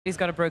He's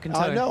got a broken toe.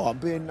 I know, I'm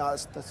being,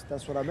 that's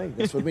what I mean.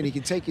 That's what I mean. He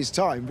can take his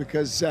time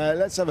because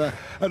let's have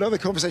another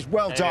conversation.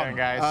 Well done.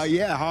 Guys.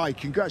 Yeah, hi,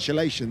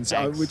 congratulations.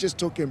 We're just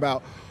talking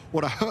about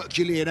what a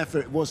Herculean effort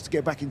it was to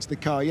get back into the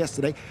car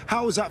yesterday.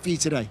 How was that for you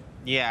today?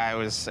 Yeah, it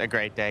was a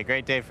great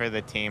day for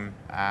the team.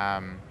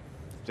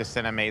 Just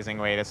an amazing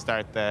way to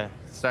start the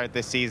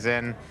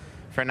season.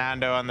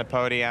 Fernando on the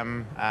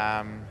podium.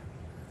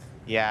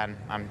 Yeah, and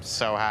I'm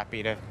so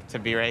happy to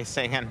be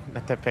racing and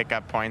to pick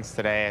up points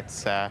today.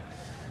 It's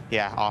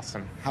yeah,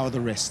 awesome. How are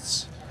the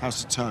wrists?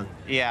 How's the toe?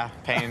 Yeah,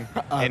 pain,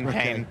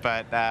 pain,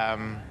 but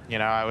you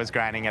know, I was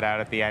grinding it out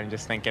at the end,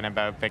 just thinking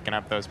about picking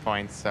up those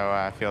points, so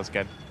it feels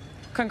good.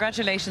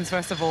 Congratulations,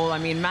 first of all. I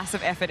mean,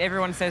 massive effort.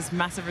 Everyone says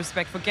massive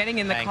respect for getting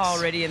in the car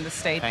already in the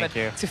state, but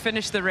to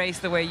finish the race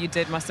the way you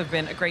did must have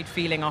been a great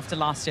feeling after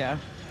last year.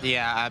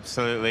 Yeah,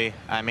 absolutely.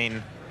 I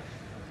mean,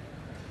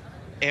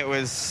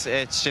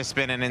 it's just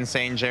been an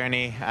insane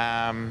journey.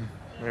 I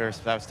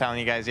was telling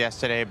you guys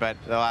yesterday, but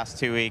the last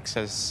 2 weeks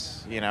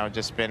has, you know,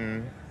 just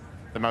been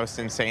the most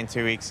insane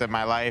 2 weeks of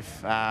my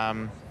life.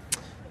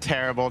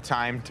 Terrible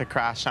time to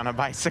crash on a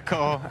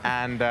bicycle,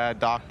 and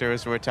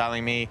doctors were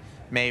telling me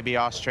maybe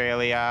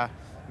Australia,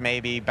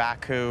 maybe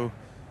Baku,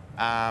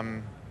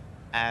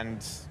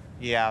 and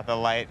yeah, the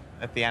light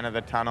at the end of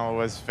the tunnel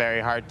was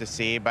very hard to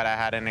see, but I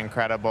had an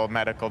incredible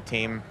medical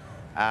team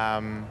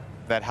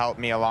that helped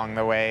me along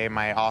the way.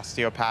 My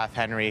osteopath,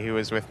 Henry, who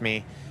was with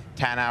me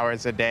 10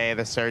 hours a day,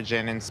 the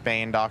surgeon in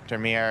Spain, Dr.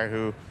 Mir,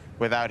 who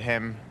without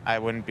him, I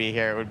wouldn't be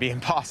here. It would be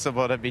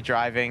impossible to be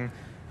driving.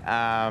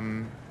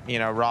 You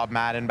know, Rob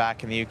Madden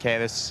back in the UK,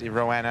 there's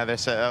Rowena,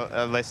 there's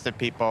a list of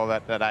people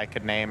that I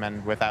could name,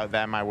 and without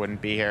them, I wouldn't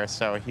be here.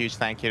 So a huge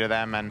thank you to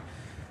them, and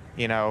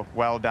you know,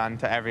 well done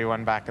to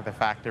everyone back at the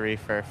factory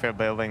for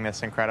building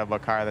this incredible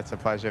car that's a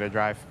pleasure to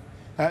drive.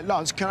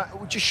 Lance, can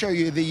I just show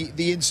you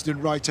the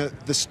incident right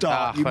at the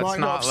start? You might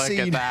not have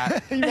seen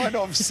that. You might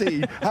not have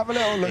seen. Have a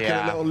little look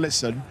and a little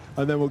listen,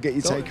 and then we'll get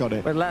your take on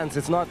it. But Lance,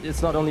 it's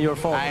not only your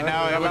fault. I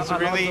know, it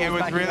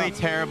was really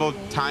terrible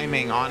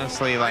timing,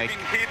 honestly. Like,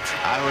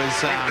 I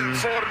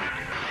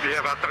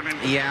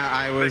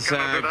was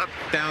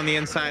down the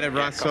inside of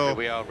Russell,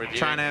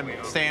 trying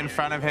to stay in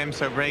front of him,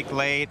 so brake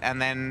late,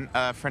 and then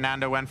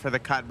Fernando went for the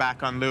cut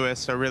back on Lewis,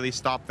 so really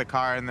stopped the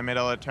car in the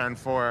middle of turn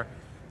 4.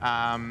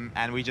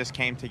 And we just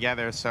came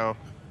together, so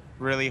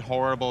really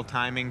horrible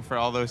timing for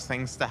all those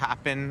things to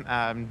happen,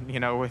 you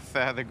know, with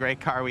the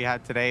great car we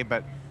had today,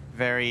 but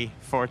very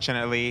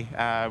fortunately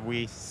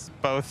we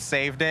both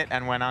saved it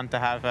and went on to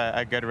have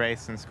a good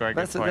race and score good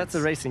points. That's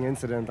a racing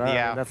incident.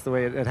 Yeah. That's the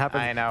way it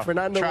happened. I know.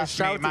 Fernando was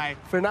shouting.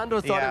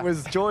 Fernando thought it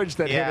was George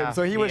that hit him,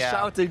 so he was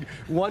shouting,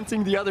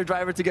 wanting the other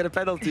driver to get a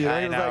penalty.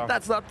 And he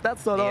was like,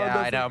 "That's not on." Yeah,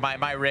 I know.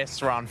 My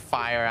wrists were on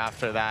fire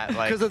after that.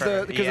 Like, because of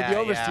the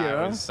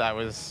oversteer. I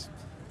was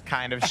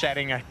kind of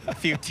shedding a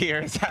few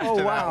tears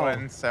after that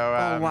one.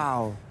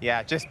 So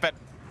yeah, but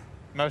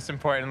most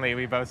importantly,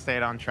 we both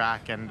stayed on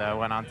track and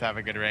went on to have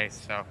a good race.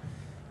 So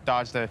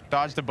dodged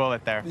a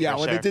bullet there. Yeah,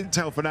 well, they didn't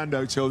tell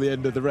Fernando till the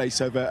end of the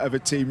race over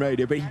team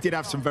radio, but he did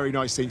have some very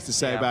nice things to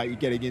say about you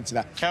getting into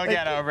that. He'll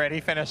get over it. He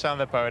finished on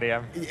the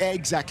podium. Yeah,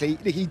 exactly,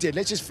 he did.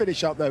 Let's just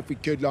finish up though, if we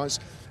could, Lance,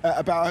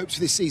 about hopes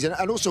for this season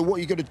and also what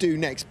you're going to do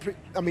next.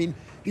 I mean,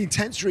 the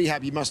intense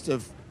rehab you must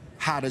have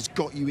had has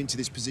got you into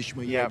this position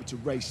where you're able to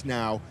race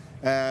now.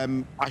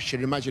 I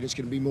should imagine it's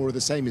going to be more of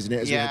the same, isn't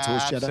it, as we head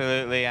towards Jeddah?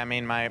 Absolutely. I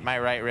mean, my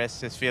right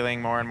wrist is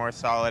feeling more and more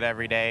solid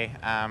every day,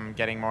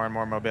 getting more and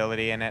more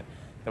mobility in it.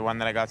 The one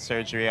that I got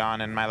surgery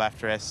on in my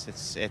left wrist,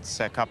 it's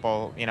a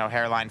couple, you know,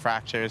 hairline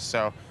fractures,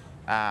 so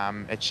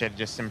it should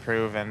just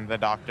improve. And the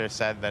doctor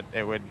said that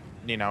it would,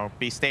 you know,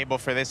 be stable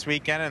for this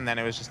weekend, and then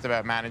it was just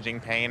about managing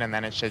pain, and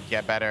then it should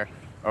get better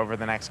over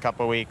the next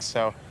couple weeks.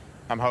 So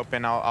I'm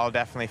hoping I'll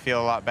definitely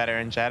feel a lot better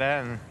in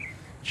Jeddah and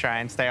try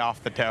and stay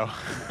off the toe.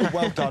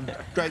 Well done.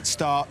 Great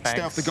start. Thanks.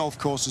 Stay off the golf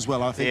course as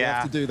well. I think you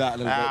have to do that a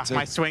little bit too.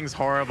 My swing's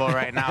horrible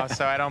right now,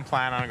 so I don't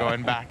plan on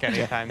going back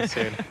anytime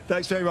soon.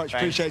 Thanks very much.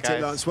 Appreciate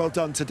it, Lance. Well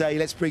done today.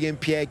 Let's bring in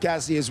Pierre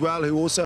Gasly as well, who also